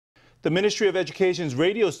The Ministry of Education's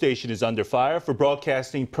radio station is under fire for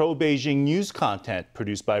broadcasting pro-Beijing news content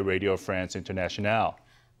produced by Radio France Internationale.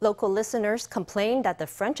 Local listeners complained that the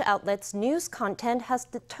French outlet's news content has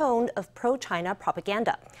the tone of pro-China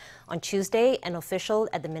propaganda. On Tuesday, an official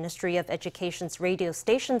at the Ministry of Education's radio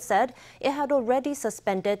station said it had already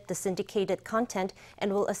suspended the syndicated content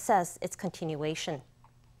and will assess its continuation.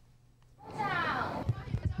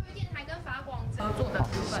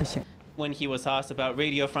 When he was asked about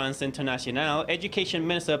Radio France Internationale, Education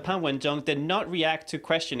Minister Pan Wen-chung did not react to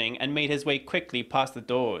questioning and made his way quickly past the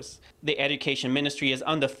doors. The Education Ministry is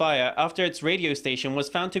under fire after its radio station was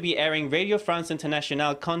found to be airing Radio France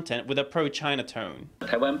Internationale content with a pro-China tone.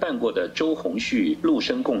 Taiwan 办过的周鸿旭陆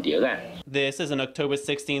生共谍案. This is an October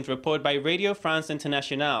 16th report by Radio France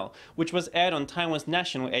Internationale, which was aired on Taiwan's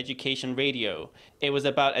national education radio. It was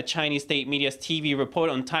about a Chinese state media's TV report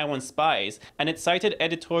on Taiwan spies, and it cited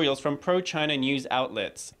editorials from pro-China news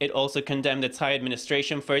outlets. It also condemned the Tsai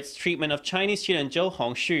administration for its treatment of Chinese student Zhou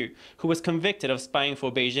Hongxu, who was convicted of spying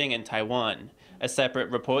for Beijing and Taiwan. A separate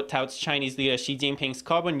report touts Chinese leader Xi Jinping's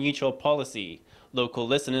carbon-neutral policy. Local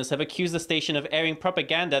listeners have accused the station of airing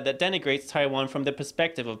propaganda that denigrates Taiwan from the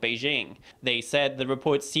perspective of Beijing. They said the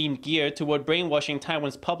report seemed geared toward brainwashing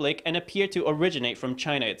Taiwan's public and appeared to originate from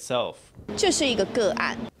China itself.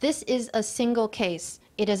 This is a single case.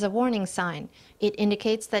 It is a warning sign. It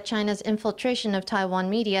indicates that China's infiltration of Taiwan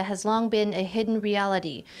media has long been a hidden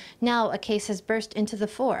reality. Now a case has burst into the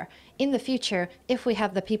fore. In the future, if we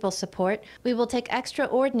have the people's support, we will take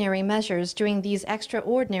extraordinary measures during these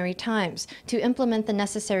extraordinary times to implement the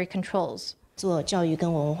necessary controls.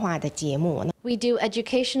 We do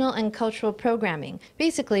educational and cultural programming.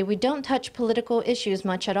 Basically, we don't touch political issues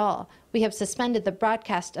much at all. We have suspended the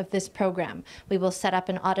broadcast of this program. We will set up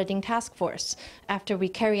an auditing task force. After we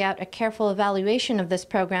carry out a careful evaluation of this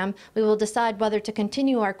program, we will decide whether to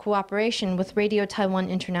continue our cooperation with Radio Taiwan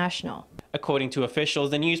International. According to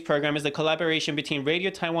officials, the news program is a collaboration between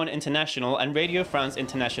Radio Taiwan International and Radio France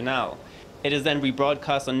Internationale. It is then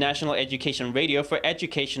rebroadcast on national education radio for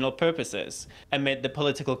educational purposes. Amid the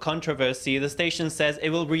political controversy, the station says it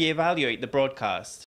will reevaluate the broadcast.